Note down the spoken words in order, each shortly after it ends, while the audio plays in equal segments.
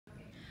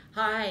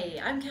Hi,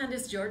 I'm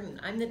Candace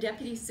Jordan. I'm the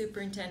Deputy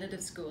Superintendent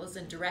of Schools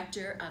and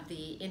Director of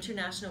the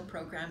International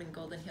Program in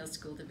Golden Hill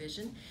School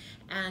Division,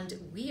 and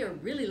we are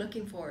really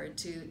looking forward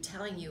to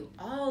telling you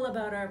all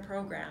about our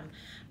program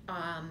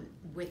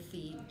with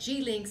the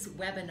Glinks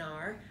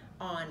webinar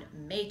on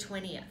May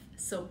 20th.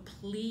 So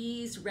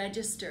please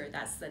register.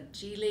 That's the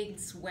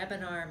Glinks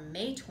webinar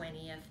May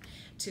 20th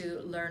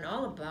to learn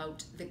all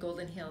about the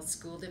Golden Hill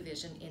School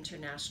Division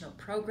International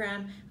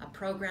Program, a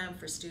program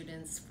for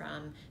students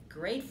from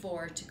grade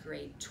 4 to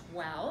grade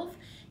 12,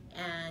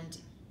 and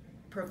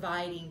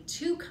providing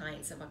two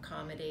kinds of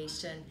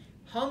accommodation,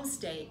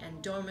 homestay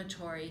and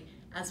dormitory,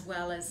 as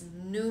well as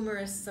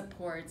numerous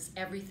supports,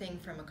 everything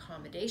from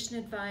accommodation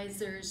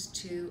advisors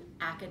to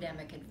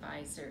academic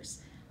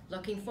advisors.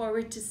 Looking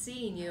forward to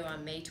seeing you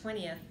on May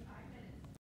 20th.